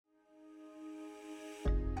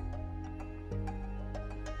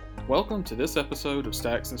Welcome to this episode of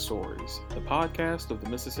Stacks and Stories, the podcast of the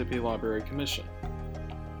Mississippi Library Commission.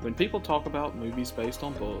 When people talk about movies based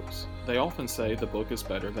on books, they often say the book is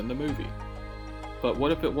better than the movie. But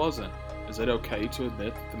what if it wasn't? Is it okay to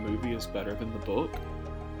admit that the movie is better than the book?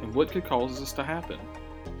 And what could cause this to happen?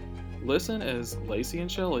 Listen as Lacey and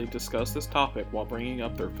Shelley discuss this topic while bringing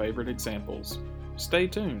up their favorite examples. Stay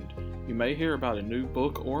tuned. You may hear about a new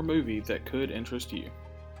book or movie that could interest you.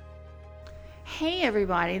 Hey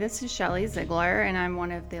everybody, this is Shelley Ziegler and I'm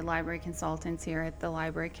one of the library consultants here at the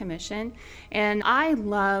Library Commission, and I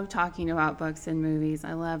love talking about books and movies.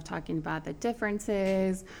 I love talking about the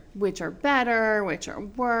differences, which are better, which are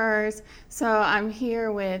worse. So I'm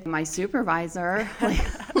here with my supervisor,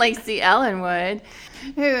 Lacey Ellenwood,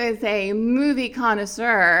 who is a movie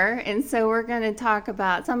connoisseur, and so we're going to talk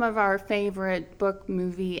about some of our favorite book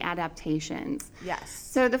movie adaptations. Yes.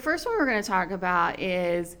 So the first one we're going to talk about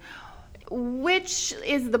is, which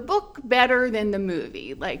is the book better than the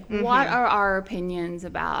movie? What are our opinions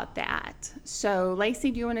about that? So,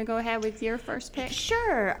 Lacey, do you want to go ahead with your first pick?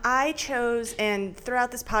 Sure. I chose, and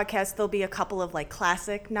throughout this podcast, there'll be a couple of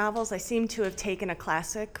classic novels. I seem to have taken a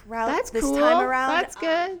classic route this time around. That's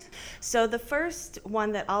good. So the first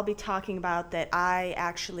one that I'll be talking about that I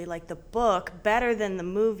actually like the book better than the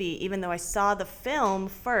movie, even though I saw the film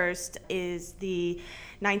first, is the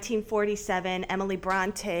 1947 Emily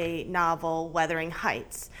Bronte novel, Wuthering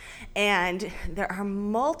Heights. And there are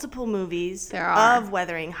multiple movies of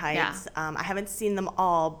Wuthering Heights. Yeah. I haven't seen them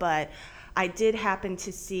all, but I did happen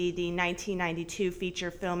to see the 1992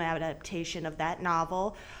 feature film adaptation of that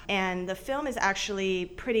novel. And the film is actually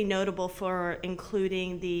pretty notable for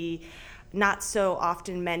including the not so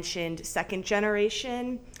often mentioned second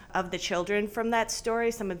generation of the children from that story.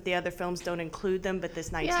 Some of the other films don't include them, but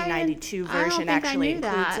this 1992 version actually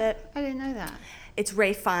includes it. I didn't know that. It's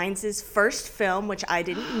Ralph Fiennes' first film, which I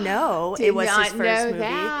didn't know it was his first movie.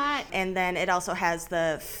 That. And then it also has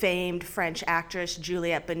the famed French actress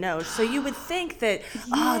Juliette Binoche. So you would think that,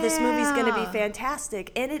 this movie's going to be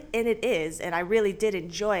fantastic, and it is, and I really did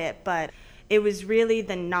enjoy it, but it was really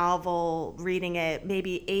the novel, reading it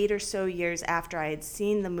maybe 8 or so years after I had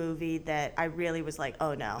seen the movie, that I really was like,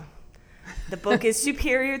 oh no, the book is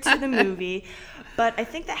superior to the movie. But I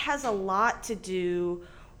think that has a lot to do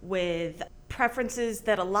with preferences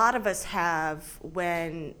that a lot of us have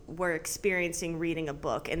when we're experiencing reading a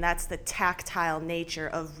book, and that's the tactile nature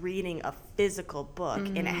of reading a physical book.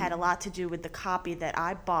 And it had a lot to do with the copy that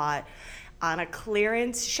I bought on a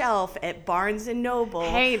clearance shelf at Barnes and Noble.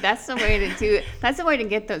 Hey, that's the way to do it. That's the way to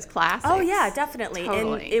get those classics. Oh yeah, definitely.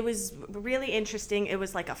 Totally. And it was really interesting. It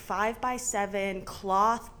was like a 5x7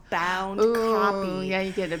 cloth bound Ooh, copy. Yeah,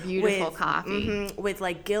 you get a beautiful copy. With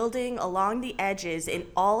gilding along the edges, and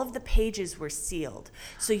all of the pages were sealed.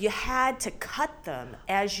 So you had to cut them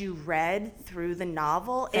as you read through the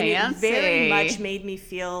novel. Fancy. And it very much made me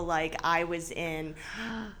feel like I was in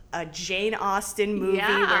a Jane Austen movie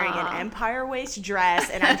wearing an Empire waist dress,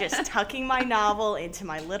 and I'm just tucking my novel into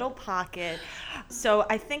my little pocket. So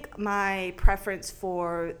I think my preference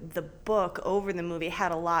for the book over the movie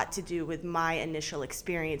had a lot to do with my initial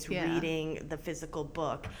experience reading the physical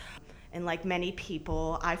book. And like many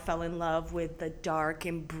people, I fell in love with the dark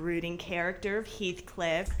and brooding character of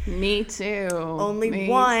Heathcliff. Me too. Only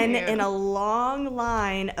one in a long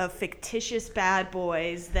line of fictitious bad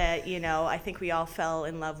boys that, I think we all fell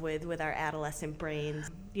in love with our adolescent brains.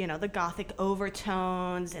 The gothic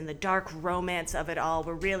overtones and the dark romance of it all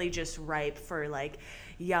were really just ripe for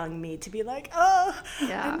young me to be like,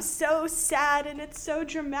 I'm so sad and it's so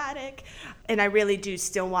dramatic. And I really do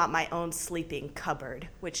still want my own sleeping cupboard,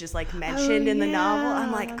 which is mentioned in the novel.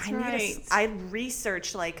 I'm like, I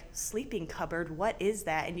researched sleeping cupboard, what is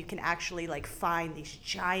that? And you can actually find these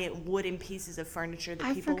giant wooden pieces of furniture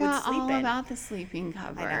that people would sleep in. I forgot all about the sleeping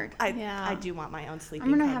cupboard. I do want my own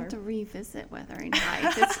sleeping cupboard. cupboard. I'm going to have to revisit Wuthering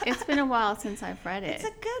Heights. It's been a while since I've read it. It's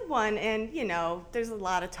a good one, and there's a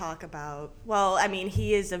lot of talk about,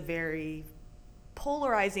 he is a very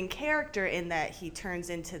polarizing character in that he turns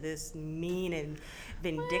into this mean and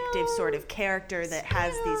vindictive sort of character that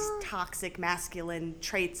has these toxic masculine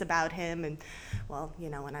traits about him. And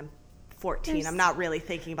when I'm 14, I'm not really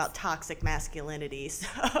thinking about toxic masculinity. So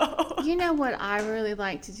what I really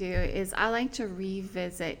like to do is I like to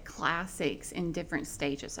revisit classics in different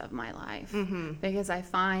stages of my life, because I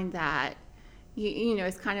find that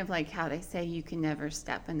it's kind of like how they say you can never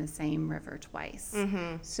step in the same river twice.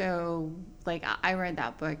 So I read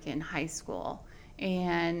that book in high school,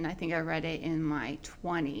 and I think I read it in my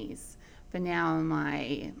 20s, but now in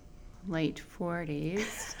my late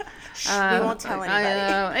 40s. We won't tell anybody. I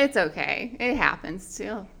know, it's okay. It happens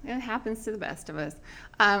to the best of us.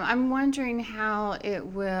 I'm wondering how it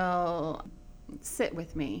will sit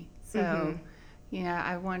with me. So,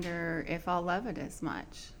 I wonder if I'll love it as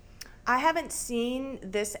much. I haven't seen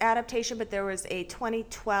this adaptation, but there was a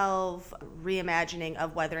 2012 reimagining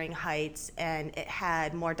of Wuthering Heights, and it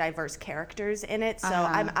had more diverse characters in it. So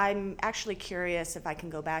I'm actually curious if I can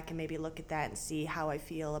go back and maybe look at that and see how I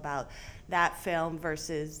feel about that film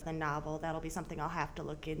versus the novel. That'll be something I'll have to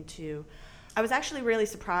look into. I was actually really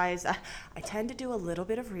surprised. I tend to do a little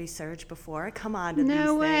bit of research before I come on to these things.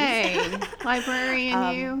 No way.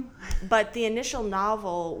 Librarian you. But the initial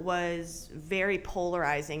novel was very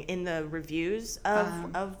polarizing in the reviews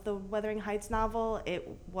of the Wuthering Heights novel. It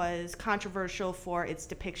was controversial for its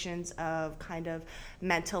depictions of kind of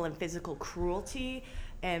mental and physical cruelty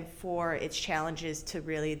and for its challenges to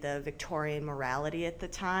really the Victorian morality at the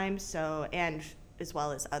time. And as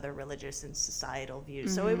well as other religious and societal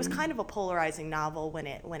views. So it was kind of a polarizing novel when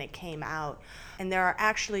it came out. And there are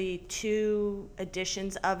actually 2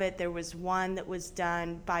 editions of it. There was one that was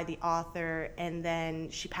done by the author, and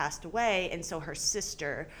then she passed away, and so her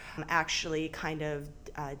sister actually kind of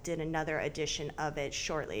did another edition of it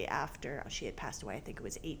shortly after she had passed away. I think it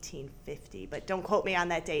was 1850, but don't quote me on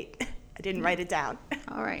that date. I didn't write it down.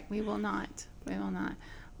 All right, we will not.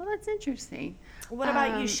 Well, that's interesting. What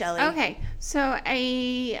about you, Shelley? Okay, so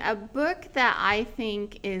a book that I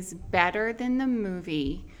think is better than the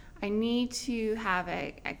movie, I need to have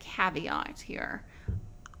a caveat here.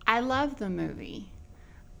 I love the movie,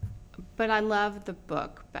 but I love the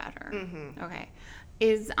book better. Okay,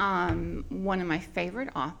 is one of my favorite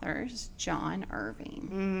authors, John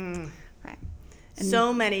Irving. Okay. And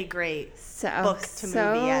so many great book to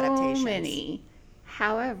movie adaptations. So many.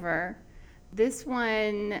 However, this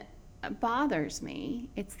one bothers me.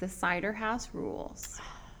 It's The Cider House Rules.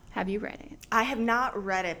 Have you read it? I have not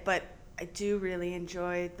read it, but I do really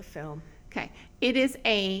enjoy the film. Okay. It is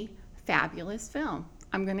a fabulous film.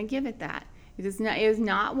 I'm going to give it that. It is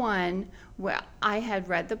not one where I had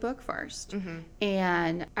read the book first,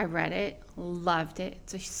 and I read it, loved it.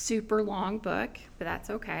 It's a super long book, but that's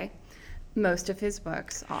okay. Most of his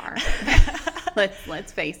books are.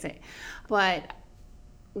 Let's face it. But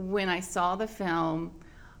when I saw the film,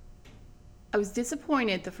 I was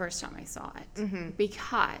disappointed the first time I saw it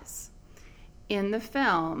because in the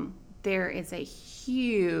film there is a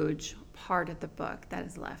huge part of the book that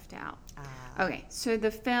is left out. Okay, so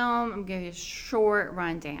the film, I'm giving you a short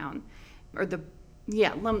rundown, let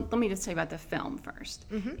me just tell you about the film first.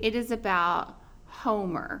 It is about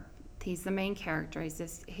Homer. He's the main character. He's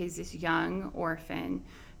this young orphan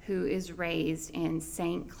who is raised in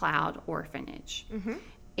St. Cloud Orphanage.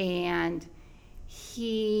 And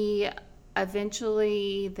he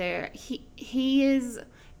eventually he is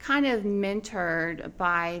kind of mentored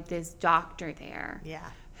by this doctor there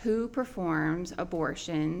who performs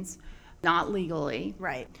abortions, not legally.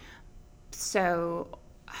 Right. So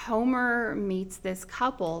Homer meets this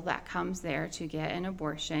couple that comes there to get an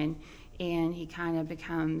abortion, and he kind of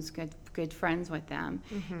becomes good friends with them.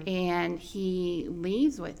 And he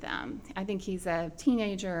leaves with them. I think he's a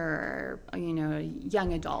teenager or, a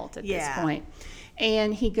young adult at this point.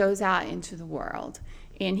 And he goes out into the world,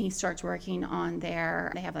 and he starts working on they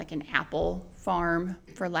have like an apple farm,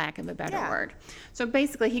 for lack of a better word. So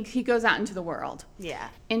basically he goes out into the world. Yeah.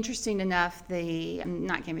 Interesting enough, I'm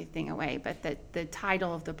not giving anything away, but the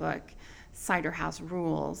title of the book, Cider House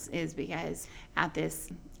Rules, is because at this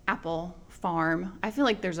apple farm, I feel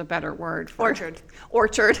like there's a better word for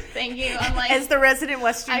orchard. Thank you. I'm like, as the resident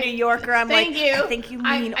Western New Yorker, I'm like, I think you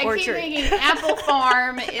mean orchard. I keep thinking apple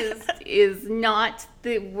farm is not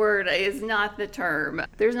the word, is not the term.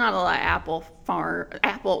 There's not a lot of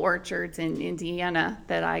apple orchards in Indiana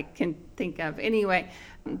that I can think of. Anyway,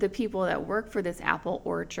 the people that work for this apple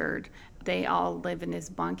orchard, they all live in this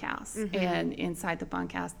bunkhouse, and inside the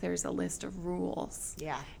bunkhouse there's a list of rules.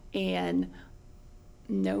 Yeah. And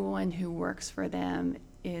no one who works for them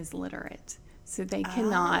is literate, so they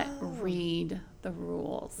cannot read the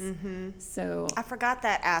rules. So I forgot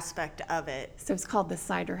that aspect of it. So it's called the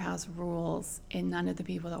Cider House Rules, and none of the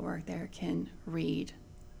people that work there can read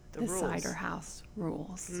the Cider House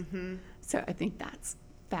Rules. So I think that's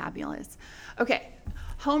fabulous. Okay,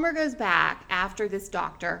 Homer goes back after this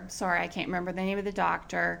doctor. Sorry, I can't remember the name of the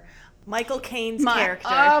doctor. Michael Caine's character.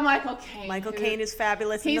 Oh, Michael Caine. Michael Caine is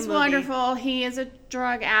fabulous in the movie. He's wonderful. He is a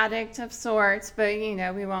drug addict of sorts, but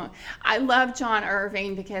we won't. I love John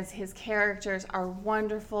Irving because his characters are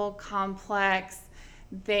wonderful, complex.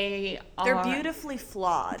 They're beautifully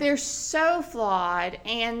flawed. They're so flawed,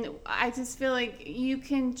 and I just feel like you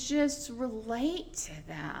can just relate to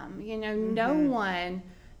them. You know, no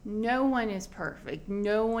one is perfect.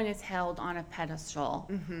 No one is held on a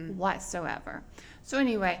pedestal whatsoever. So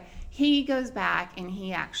anyway, he goes back and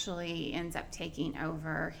he actually ends up taking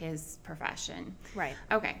over his profession. Right.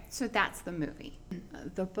 Okay, so that's the movie.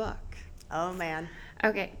 The book. Oh, man.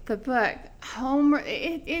 Okay, the book. Homer,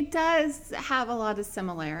 it does have a lot of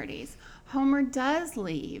similarities. Homer does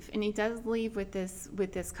leave, and he does leave with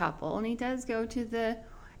this couple, and he does go to the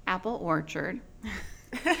apple orchard.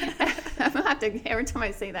 Every time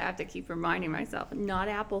I say that, I have to keep reminding myself, not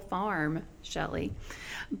Apple Farm, Shelley.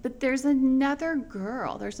 But there's another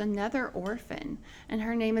girl, there's another orphan, and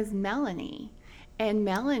her name is Melanie. And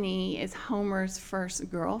Melanie is Homer's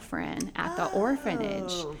first girlfriend at the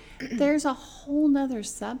orphanage. There's a whole nother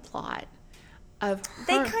subplot of her.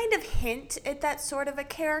 They kind of hint at that sort of a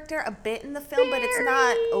character a bit in the film, but it's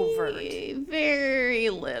not overt.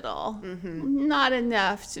 Very little. Not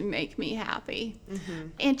enough to make me happy.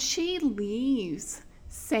 And she leaves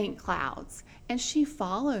St. Cloud's, and she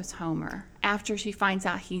follows Homer after she finds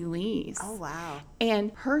out he leaves. Oh, wow.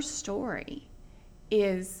 And her story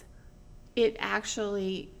is... it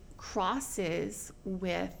actually crosses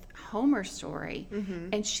with Homer's story,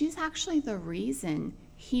 and she's actually the reason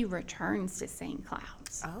he returns to St.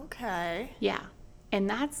 Cloud's. Okay. Yeah, and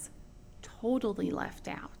that's totally left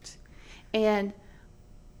out. And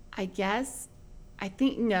I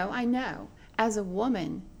know, as a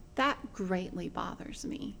woman, that greatly bothers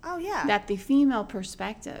me. Oh, yeah. That the female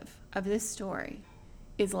perspective of this story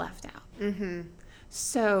is left out.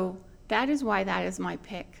 So that is why that is my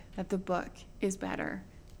pick, that the book is better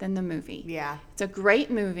than the movie. Yeah. It's a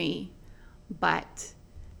great movie, but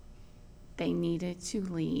they needed to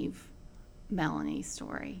leave Melanie's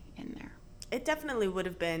story in there. It definitely would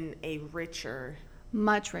have been a richer...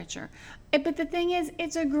 Much richer. But the thing is,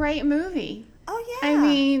 it's a great movie. Oh, yeah. I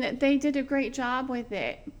mean, they did a great job with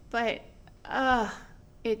it, but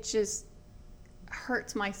it just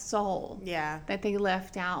hurts my soul that they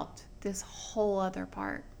left out this whole other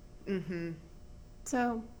part.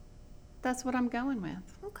 So that's what I'm going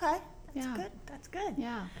with. Okay. That's good.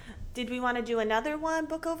 Yeah. Did we want to do another one,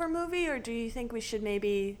 book over movie, or do you think we should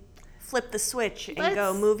maybe flip the switch and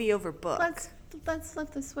go movie over book? Let's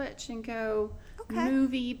flip the switch and go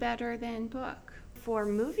movie better than book. For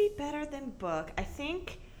movie better than book, I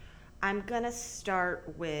think I'm going to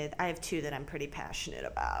start with, I have two that I'm pretty passionate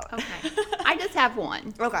about. Okay. I just have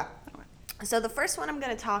one. Okay. So the first one I'm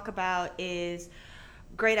going to talk about is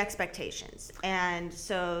Great Expectations. And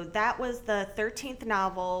so that was the 13th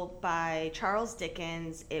novel by Charles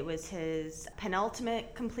Dickens. It was his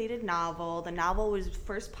penultimate completed novel. The novel was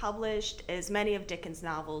first published, as many of Dickens'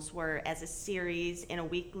 novels were, as a series in a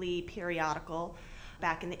weekly periodical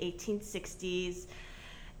back in the 1860s.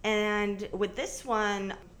 And with this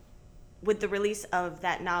one, with the release of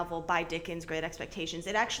that novel by Dickens, Great Expectations,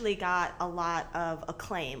 it actually got a lot of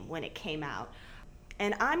acclaim when it came out.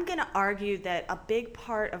 And I'm going to argue that a big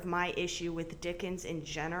part of my issue with Dickens in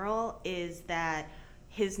general is that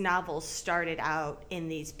his novels started out in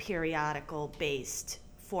these periodical-based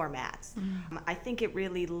formats. I think it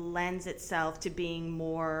really lends itself to being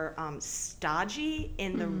more stodgy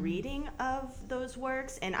in the reading of those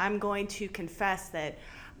works. And I'm going to confess that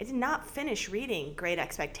I did not finish reading Great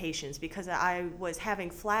Expectations because I was having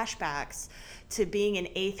flashbacks to being in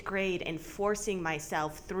 8th grade and forcing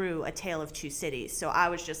myself through A Tale of Two Cities. So I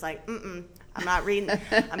was just like, I'm not reading.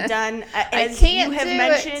 I'm done. As you have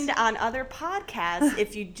mentioned on other podcasts,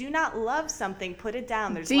 if you do not love something, put it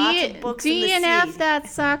down. There's lots of books in the seed. DNF that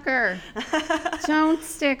sucker. Don't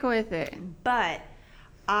stick with it. But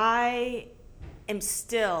I am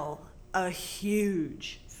still a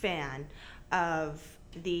huge fan of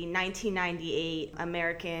the 1998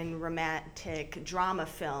 American romantic drama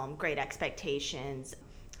film, Great Expectations.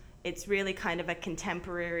 It's really kind of a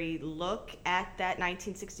contemporary look at that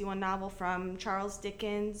 1961 novel from Charles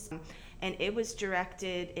Dickens. And it was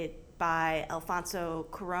directed by Alfonso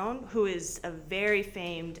Cuarón, who is a very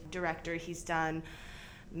famed director. He's done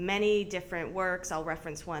many different works. I'll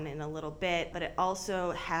reference one in a little bit, but it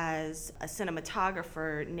also has a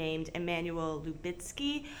cinematographer named Emmanuel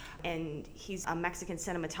Lubitsky, and he's a Mexican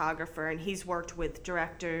cinematographer, and he's worked with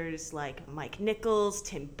directors like Mike Nichols,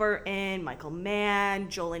 Tim Burton, Michael Mann,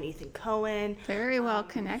 Joel and Ethan Coen. Very well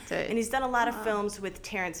connected. And he's done a lot of films with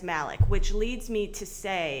Terrence Malick, which leads me to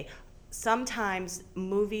say sometimes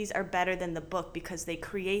movies are better than the book because they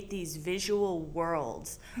create these visual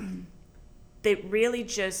worlds that really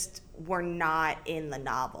just were not in the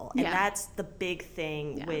novel. And Yeah. that's the big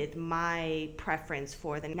thing Yeah. with my preference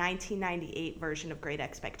for the 1998 version of Great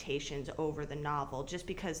Expectations over the novel, just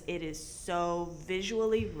because it is so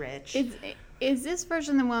visually rich. Is this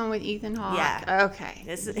version the one with Ethan Hawke? Yeah. Okay.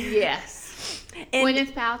 This is- Yes. And-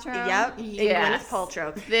 Gwyneth Paltrow? Yep, and Yes. Gwyneth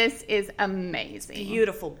Paltrow. This is amazing.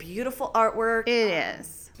 Beautiful, beautiful artwork. It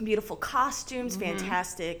is. Beautiful costumes,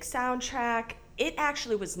 fantastic soundtrack. It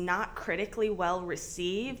actually was not critically well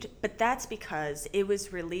received, but that's because it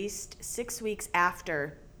was released 6 weeks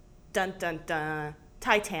after dun dun dun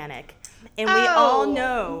Titanic. And we all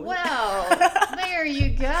know Well, there you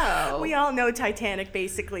go. we all know Titanic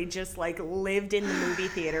basically just like lived in the movie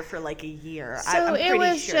theater for like a year. So I'm it pretty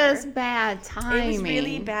was sure. just bad timing. It was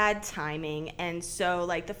really bad timing, and so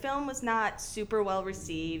like the film was not super well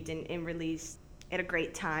received and released at a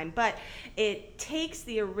great time, but it takes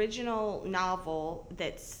the original novel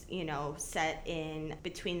that's, you know, set in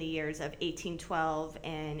between the years of 1812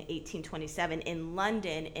 and 1827 in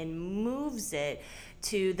London and moves it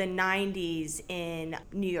to the 90s in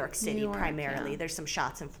New York City. New York, primarily. yeah. There's some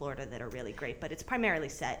shots in Florida that are really great, but it's primarily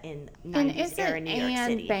set in And 90s era isn't New York Anne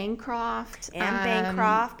City. Bancroft? Anne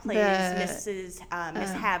Bancroft plays Miss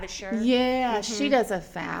Miss Havisham. Yeah, she does a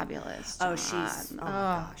fabulous job. Oh, she's, oh my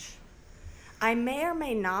gosh. I may or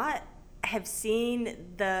may not have seen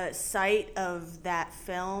the site of that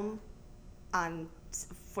film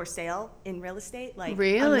for sale in real estate, like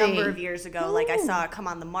Really? a number of years ago. Like I Ooh. saw it come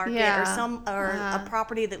on the market Yeah. or a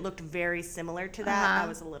property that looked very similar to that. I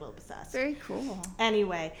was a little obsessed. Very cool.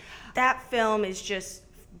 Anyway, that film is just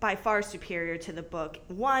by far superior to the book.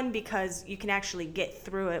 One, because you can actually get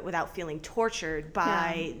through it without feeling tortured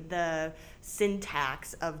by the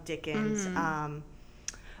syntax of Dickens.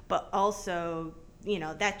 But also, you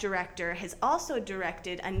know, that director has also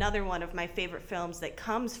directed another one of my favorite films that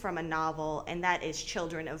comes from a novel, and that is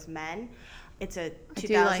Children of Men. It's a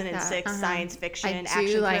 2006 science fiction action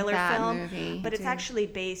thriller film, movie. but it's actually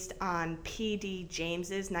based on P.D.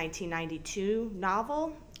 James's 1992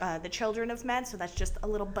 novel, The Children of Men. So that's just a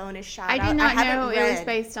little bonus shout out. I did not know haven't it was read-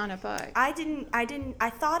 based on a book.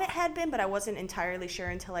 I thought it had been, but I wasn't entirely sure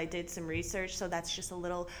until I did some research. So that's just a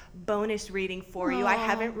little bonus reading for you. I Aw.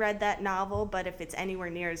 haven't read that novel, but if it's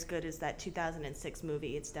anywhere near as good as that 2006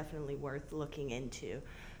 movie, it's definitely worth looking into.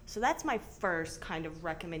 So that's my first kind of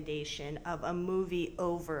recommendation of a movie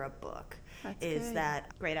over a book. That's is good.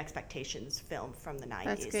 that Great Expectations film from the 90s.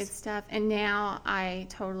 That's good stuff. And now I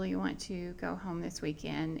totally want to go home this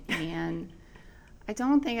weekend, and I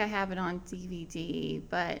don't think I have it on DVD,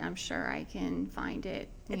 but I'm sure I can find it.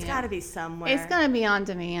 It's got to be somewhere. It's going to be on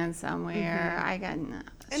demand somewhere. I got And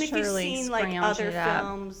if you've surely seen like scrounge other it up.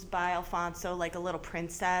 films by Alfonso, like A Little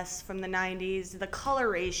Princess from the 90s, the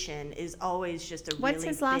coloration is always just a What's really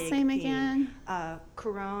his last big name theme. again?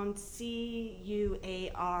 Cuaron,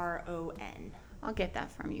 Cuaron. I'll get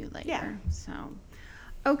that from you later. Yeah. So,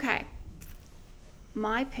 okay.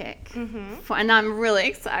 My pick, Mm-hmm. and I'm really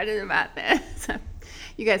excited about this.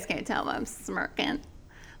 You guys can't tell, but I'm smirking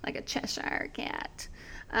like a Cheshire cat.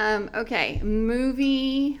 Okay,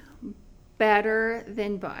 movie better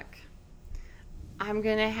than book. I'm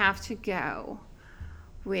going to have to go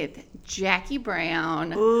with Jackie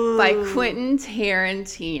Brown by Quentin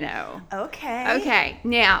Tarantino. Okay. Okay,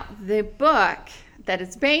 now the book that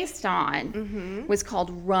it's based on was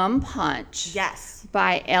called Rum Punch Yes.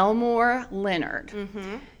 by Elmore Leonard.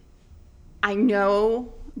 I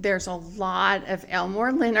know there's a lot of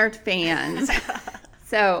Elmore Leonard fans.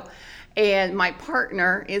 So, and my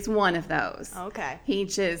partner is one of those. Okay. He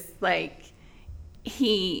just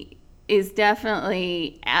he is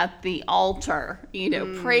definitely at the altar,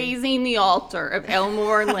 praising the altar of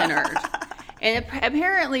Elmore Leonard. And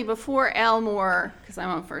apparently before Elmore, because I'm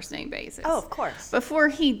on first name basis. Oh, of course. Before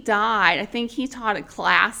he died, I think he taught a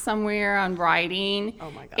class somewhere on writing.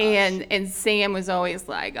 Oh my gosh. And Sam was always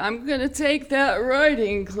like, I'm going to take that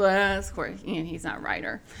writing class. Of course, he's not a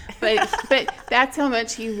writer. But that's how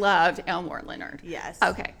much he loved Elmore Leonard. Yes.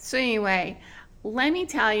 Okay. So anyway, let me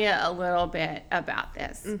tell you a little bit about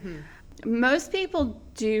this. Most people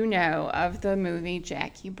do know of the movie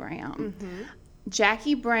Jackie Brown.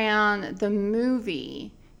 Jackie Brown, the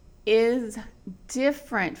movie, is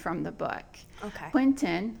different from the book. Okay.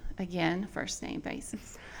 Quentin, again, first name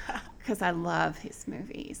basis, because I love his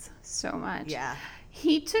movies so much. Yeah.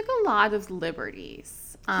 He took a lot of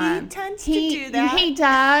liberties. He tends to do that. He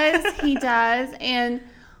does. He does. And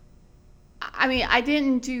I mean, I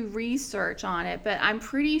didn't do research on it, but I'm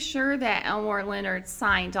pretty sure that Elmore Leonard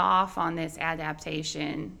signed off on this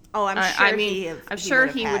adaptation. Oh, I'm sure he I'm sure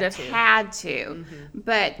he would have had to. had to.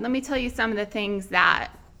 But let me tell you some of the things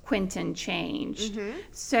that Quentin changed.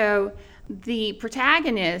 So the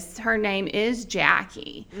protagonist, her name is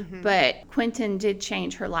Jackie, but Quentin did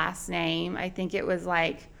change her last name. I think it was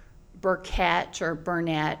like Burkett or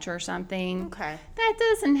Burnett or something. Okay. That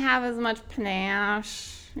doesn't have as much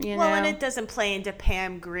panache. Well, and it doesn't play into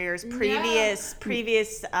Pam Grier's previous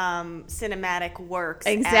cinematic works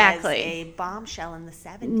as a bombshell in the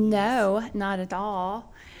 70s. No, not at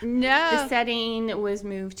all. No. The setting was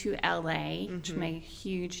moved to LA, which made a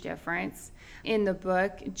huge difference. In the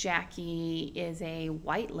book, Jackie is a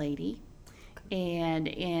white lady. And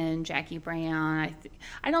in Jackie Brown,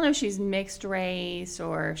 I don't know if she's mixed race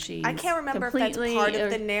or if she's I can't remember if that's part of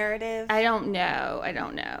the narrative. I don't know.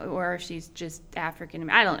 Or if she's just African.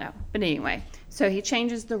 I don't know. But anyway, so he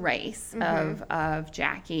changes the race of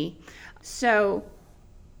Jackie. So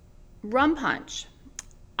Rum Punch,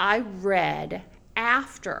 I read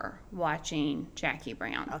after watching Jackie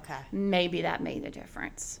Brown. Okay. Maybe that made a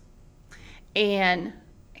difference. And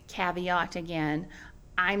caveat again,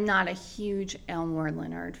 I'm not a huge Elmore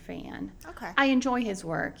Leonard fan. Okay. I enjoy his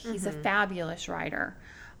work. He's a fabulous writer.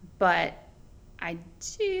 But I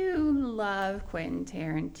do love Quentin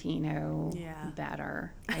Tarantino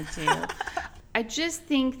better. I do. I just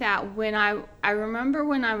think that when I remember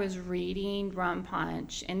when I was reading Rum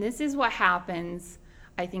Punch, and this is what happens,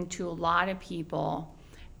 I think, to a lot of people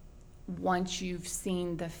once you've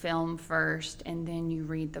seen the film first and then you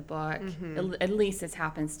read the book. At least this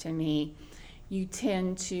happens to me. You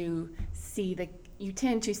tend to see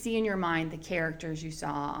in your mind the characters you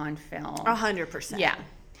saw on film. 100%. Yeah.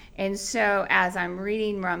 And so as I'm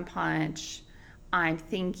reading Rum Punch, I'm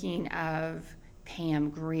thinking of Pam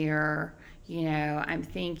Grier. I'm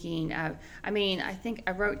thinking of, I think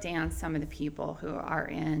I wrote down some of the people who are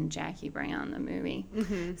in Jackie Brown, the movie.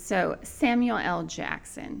 So Samuel L.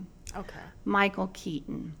 Jackson. Okay. Michael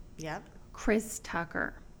Keaton. Yep. Chris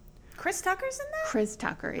Tucker. Chris Tucker's in that? Chris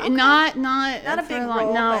Tucker. Okay. Not a big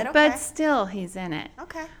role, but okay. But still he's in it.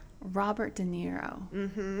 Okay. Robert De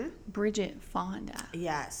Niro. Bridget Fonda.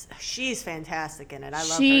 Yes, she's fantastic in it. I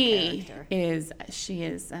love her character. She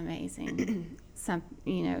is amazing.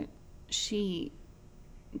 Something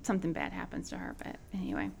bad happens to her, but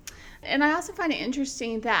anyway. And I also find it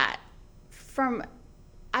interesting that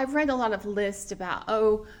I've read a lot of lists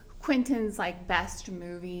about Quentin's like best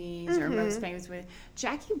movies or most famous movies.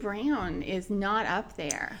 Jackie Brown is not up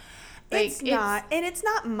there. It's not, and it's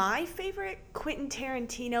not my favorite Quentin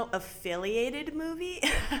Tarantino affiliated movie,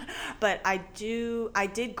 but I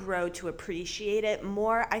did grow to appreciate it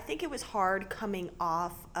more. I think it was hard coming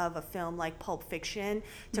off of a film like Pulp Fiction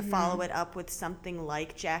to follow it up with something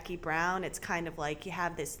like Jackie Brown. It's kind of like you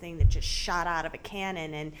have this thing that just shot out of a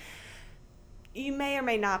cannon, and you may or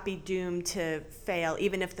may not be doomed to fail,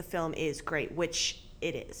 even if the film is great, which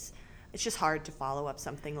it is. It's just hard to follow up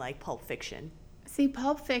something like Pulp Fiction. See,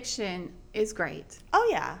 Pulp Fiction is great. Oh,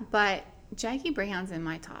 yeah. But Jackie Brown's in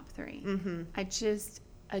my top 3. I just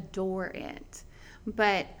adore it.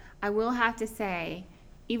 But I will have to say,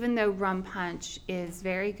 even though Rum Punch is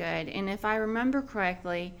very good, and if I remember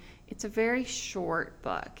correctly, it's a very short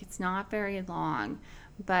book. It's not very long,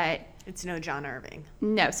 but... It's no John Irving.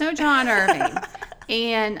 No, it's no John Irving.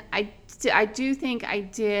 And I do think I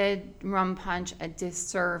did Rum Punch a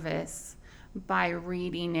disservice by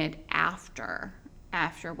reading it after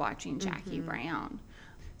watching Jackie Brown.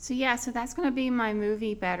 So that's going to be my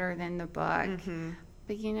movie better than the book.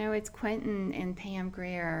 But it's Quentin and Pam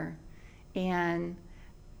Grier. And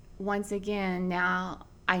once again, now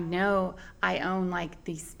I know I own like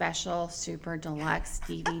the special super deluxe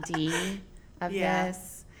DVD of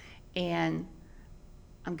this. And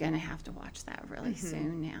I'm going to have to watch that really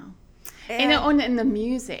soon now. And the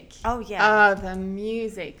music. Oh, yeah. The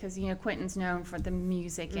music. Because, Quentin's known for the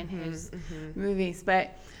music in his movies.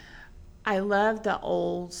 But I love the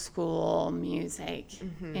old school music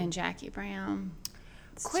in Jackie Brown.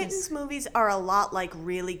 Quentin's movies are a lot like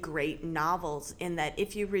really great novels in that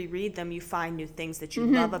if you reread them, you find new things that you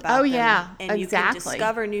love about them. Yeah, and you can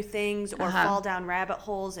discover new things or fall down rabbit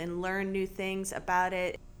holes and learn new things about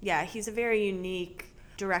it. Yeah, he's a very unique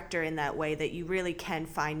director in that way that you really can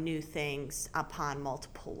find new things upon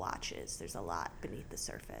multiple watches. There's a lot beneath the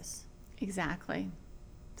surface. Exactly.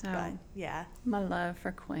 So, but, yeah. My love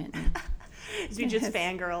for Quentin. You just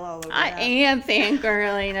fangirl all over I am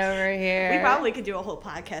fangirling over here. We probably could do a whole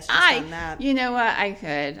podcast just on that. You know what?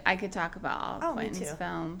 I could talk about all Quentin's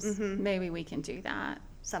films. Maybe we can do that.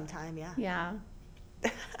 Sometime, yeah. Yeah.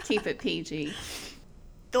 Keep it PG.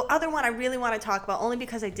 The other one I really want to talk about, only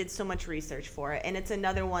because I did so much research for it, and it's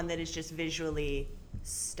another one that is just visually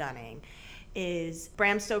stunning, is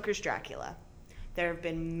Bram Stoker's Dracula. There have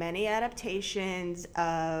been many adaptations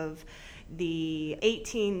of the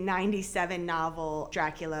 1897 novel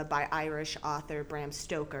Dracula by Irish author Bram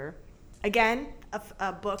Stoker. Again,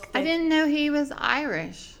 a book that I didn't know he was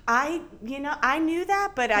Irish. I knew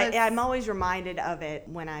that, but I'm always reminded of it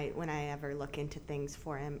when I ever look into things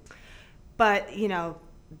for him. But,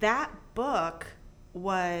 that book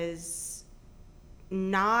was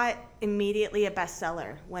not immediately a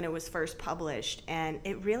bestseller when it was first published, and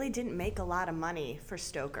it really didn't make a lot of money for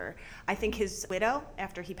Stoker. I think his widow,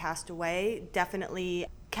 after he passed away, definitely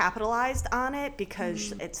capitalized on it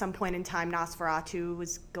because at some point in time Nosferatu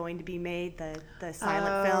was going to be made, the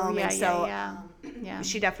silent film, and so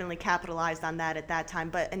she definitely capitalized on that at that time.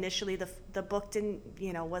 But initially the book didn't,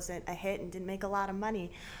 wasn't a hit and didn't make a lot of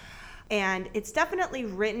money. And it's definitely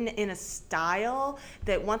written in a style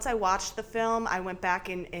that once I watched the film, I went back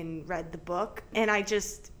and read the book. And I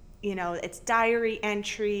just, it's diary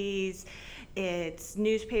entries, it's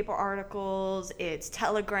newspaper articles, it's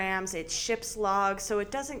telegrams, it's ship's logs. So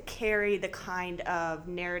it doesn't carry the kind of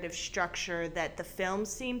narrative structure that the film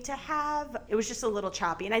seemed to have. It was just a little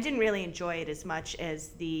choppy. And I didn't really enjoy it as much as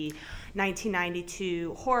the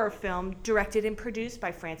 1992 horror film directed and produced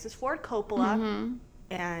by Francis Ford Coppola. Mm-hmm.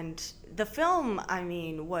 And the film,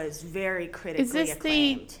 was very critically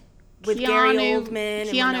acclaimed. With Gary Oldman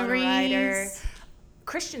and Winona Ryder.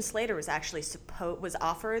 Christian Slater was actually was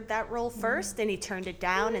offered that role first, and he turned it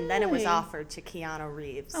down, and then it was offered to Keanu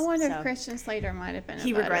Reeves. I wonder if Christian Slater might have been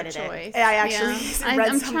a better choice. It. I actually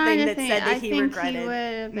read something that said that he regretted. I think he would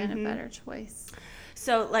have been a better choice.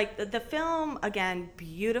 So, the film, again,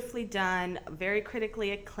 beautifully done, very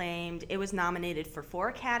critically acclaimed. It was nominated for 4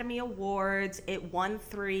 Academy Awards. It won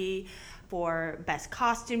 3 for Best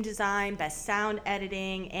Costume Design, Best Sound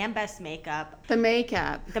Editing, and Best Makeup. The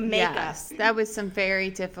makeup. Yes, that was some very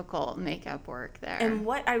difficult makeup work there. And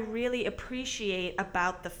what I really appreciate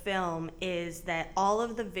about the film is that all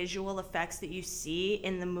of the visual effects that you see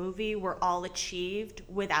in the movie were all achieved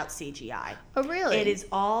without CGI. Oh, really? It is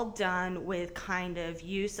all done with kind of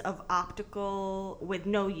use of optical, with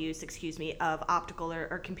no use, of optical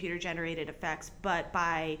or computer-generated effects, but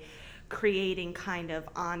by creating kind of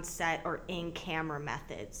on-set or in-camera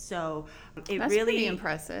methods. So that's really pretty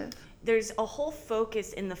impressive. There's a whole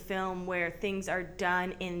focus in the film where things are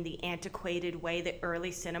done in the antiquated way that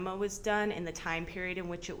early cinema was done in the time period in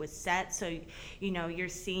which it was set. So, you're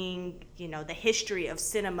seeing, the history of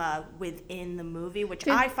cinema within the movie, which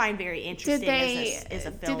I find very interesting as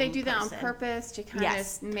a film Did they do that person. On purpose to kind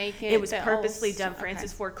of make it? It was purposely done.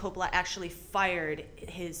 Francis Ford Coppola actually fired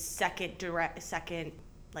his second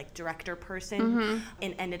director person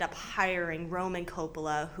and ended up hiring Roman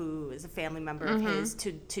Coppola, who is a family member of his,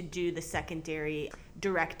 to do the secondary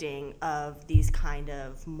directing of these kind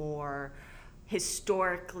of more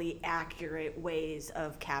historically accurate ways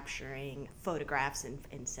of capturing photographs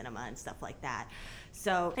in cinema and stuff like that.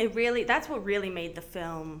 So that's what really made the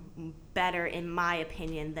film better, in my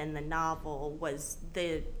opinion, than the novel, was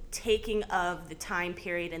the taking of the time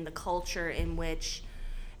period and the culture in which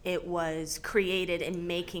it was created and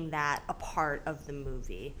making that a part of the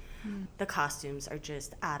movie. The costumes are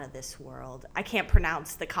just out of this world. I can't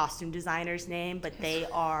pronounce the costume designer's name, but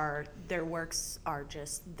their works are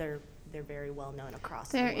just, they're very well known across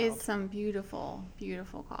the world. There is some beautiful,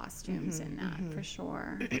 beautiful costumes in that, for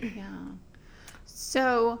sure. Yeah.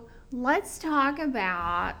 So let's talk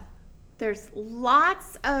about, there's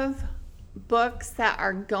lots of books that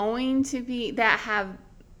are going to be, that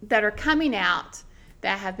are coming out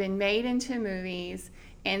that have been made into movies.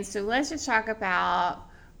 And so let's just talk about,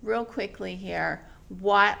 real quickly here,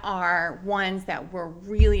 what are ones that we're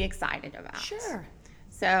really excited about. Sure.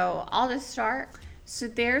 So I'll just start. So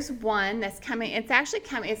there's one that's coming. It's actually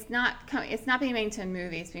coming. It's not being made into a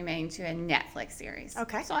movie. It's being made into a Netflix series.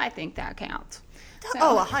 Okay. So I think that counts. So,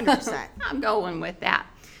 100%. I'm going with that.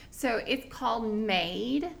 So it's called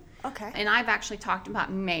Made. Okay. And I've actually talked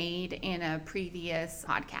about Made in a previous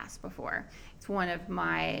podcast before. It's one of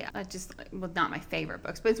my, not my favorite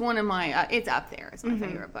books, but it's one of my, it's up there. It's my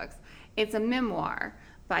favorite books. It's a memoir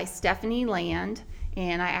by Stephanie Land,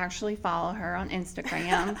 and I actually follow her on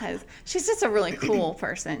Instagram because she's just a really cool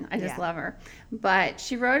person. I just love her. But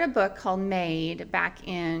she wrote a book called Made back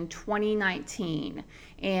in 2019,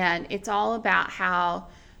 and it's all about how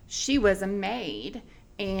she was a maid.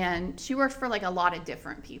 And she worked for a lot of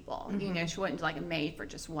different people. She wasn't a maid for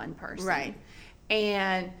just one person. Right.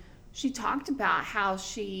 And she talked about how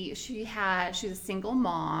she's a single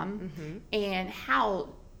mom and how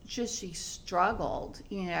just she struggled,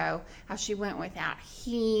 how she went without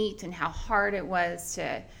heat and how hard it was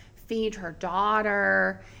to feed her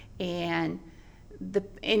daughter. And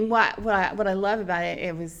what I love about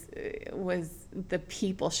it was the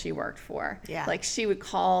people she worked for. Yeah. Like she would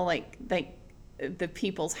call like the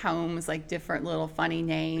people's homes like different little funny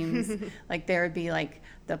names. Like there would be like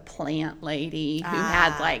the plant lady who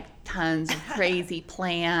had like tons of crazy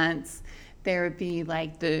plants. There would be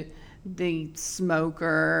like the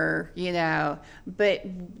smoker, you know. But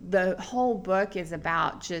the whole book is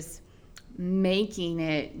about just making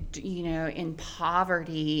it, you know, in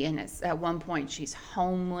poverty, and at one point she's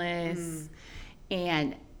homeless,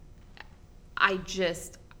 and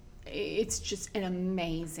it's just an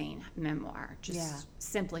amazing memoir,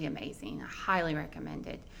 simply amazing. I highly recommend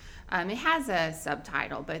it. It has a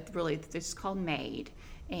subtitle, but really it's called Maid,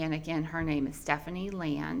 and again, her name is Stephanie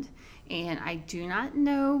Land, and I do not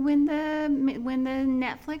know when the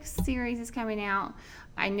Netflix series is coming out.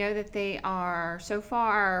 I know that they are, so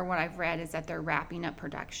far what I've read is that they're wrapping up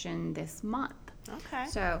production this month. Okay.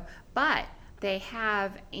 So, but they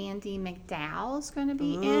have Andie MacDowell's going to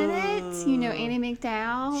be in it. You know Andie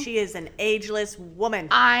MacDowell? She is an ageless woman.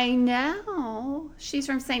 I know. She's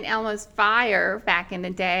from St. Elmo's Fire back in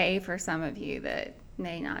the day, for some of you that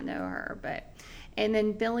may not know her. And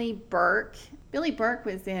then Billy Burke. Billy Burke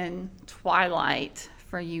was in Twilight,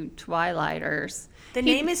 for you Twilighters. The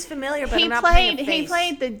name is familiar, but I'm not putting a face. He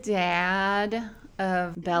played the dad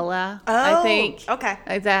of Bella, Oh, I think. okay.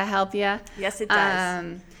 Does that help you? Yes, it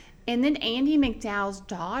does. And then Andie MacDowell's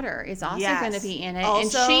daughter is also going to be in it.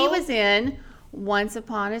 Also, and she was in Once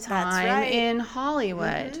Upon a Time right. in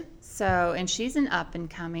Hollywood. So, and she's an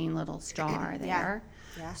up-and-coming little star there.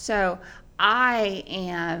 Yeah. So I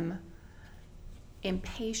am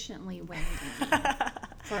impatiently waiting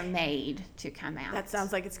for Maid to come out. That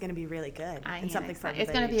sounds like it's going to be really good. It's something for everybody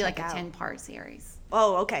It's going to be like a check out. 10-part series.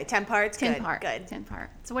 Oh, okay. 10 parts? 10 Good. part. Good. 10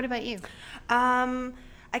 part. So what about you?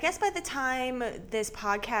 I guess by the time this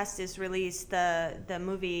podcast is released, the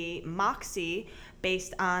movie Moxie,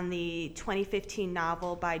 based on the 2015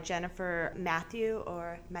 novel by Jennifer Mathieu,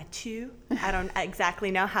 I don't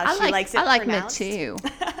exactly know how she likes it pronounced. Mathieu.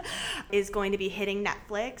 Is going to be hitting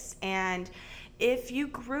Netflix. And if you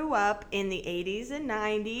grew up in the 80s and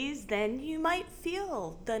 90s, then you might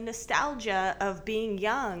feel the nostalgia of being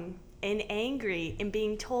young and angry and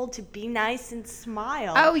being told to be nice and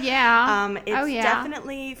smile. Oh, yeah. It's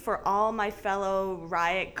definitely for all my fellow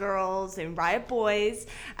Riot girls and Riot boys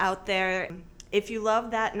out there. If you love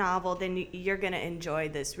that novel, then you're going to enjoy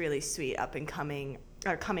this really sweet coming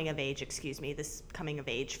of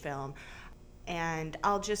age film. And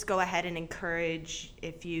I'll just go ahead and encourage,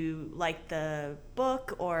 if you like the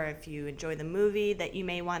book or if you enjoy the movie, that you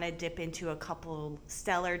may want to dip into a couple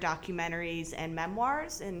stellar documentaries and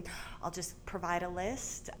memoirs. And I'll just provide a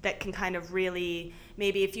list that can kind of really,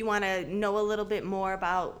 maybe if you want to know a little bit more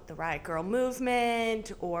about the Riot Girl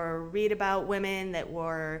movement or read about women that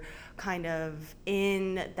were kind of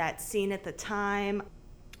in that scene at the time.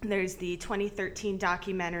 There's the 2013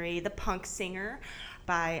 documentary, The Punk Singer,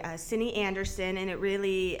 by Cindy Anderson, and it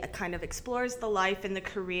really kind of explores the life and the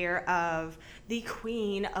career of the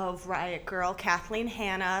queen of Riot Girl, Kathleen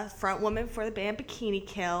Hanna, front woman for the band Bikini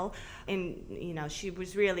Kill. And, you know, she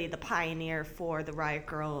was really the pioneer for the Riot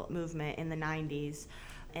Girl movement in the 90s.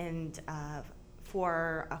 And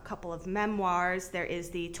for a couple of memoirs, there is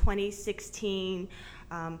the 2016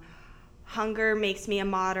 Hunger Makes Me a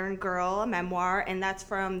Modern Girl, a memoir, and that's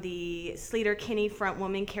from the Sleater-Kinney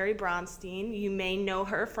frontwoman Carrie Bronstein. You may know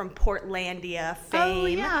her from Portlandia fame. Oh,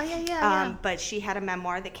 yeah. But she had a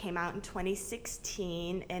memoir that came out in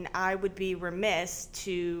 2016, and I would be remiss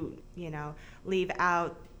to, leave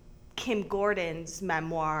out Kim Gordon's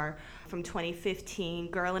memoir from 2015,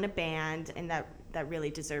 Girl in a Band, and that really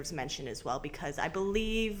deserves mention as well, because I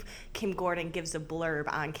believe Kim Gordon gives a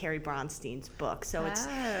blurb on Carrie Bronstein's book. So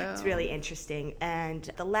it's really interesting. And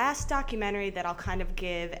the last documentary that I'll kind of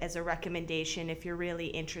give as a recommendation, if you're really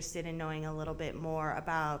interested in knowing a little bit more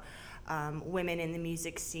about women in the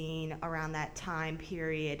music scene around that time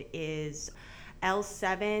period, is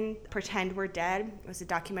L7, Pretend We're Dead. It was a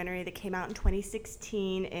documentary that came out in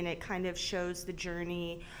 2016, and it kind of shows the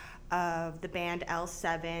journey of the band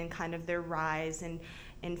L7, kind of their rise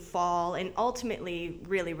and fall, and ultimately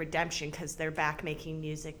really redemption, because they're back making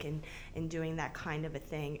music and doing that kind of a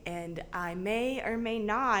thing. And I may or may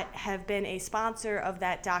not have been a sponsor of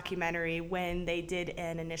that documentary when they did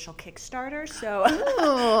an initial Kickstarter. So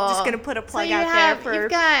just going to put a plug out there for you've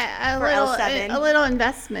got for L7. A little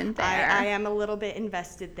investment there. I am a little bit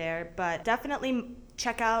invested there, but definitely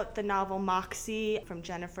check out the novel Moxie from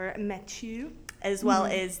Jennifer Mathieu, as well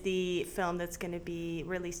as the film that's going to be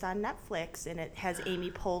released on Netflix. And it has Amy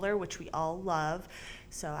Poehler, which we all love.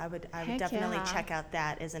 So I would Heck definitely yeah. check out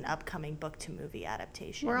that as an upcoming book to movie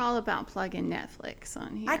adaptation. We're all about plugging Netflix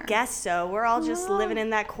on here. I guess so. We're all just living in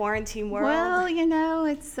that quarantine world. Well, you know,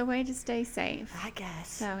 it's the way to stay safe. I guess.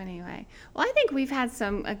 So anyway, well, I think we've had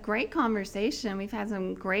a great conversation. We've had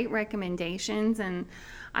some great recommendations, and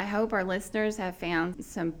I hope our listeners have found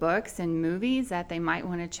some books and movies that they might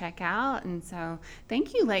want to check out. And so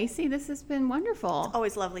thank you, Lacey. This has been wonderful.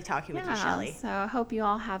 Always lovely talking with you, Shelley. So I hope you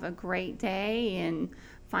all have a great day and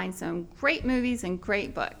find some great movies and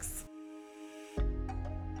great books.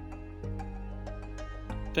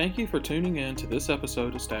 Thank you for tuning in to this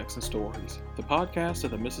episode of Stacks and Stories, the podcast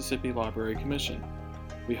of the Mississippi Library Commission.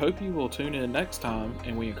 We hope you will tune in next time,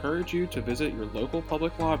 and we encourage you to visit your local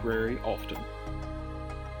public library often.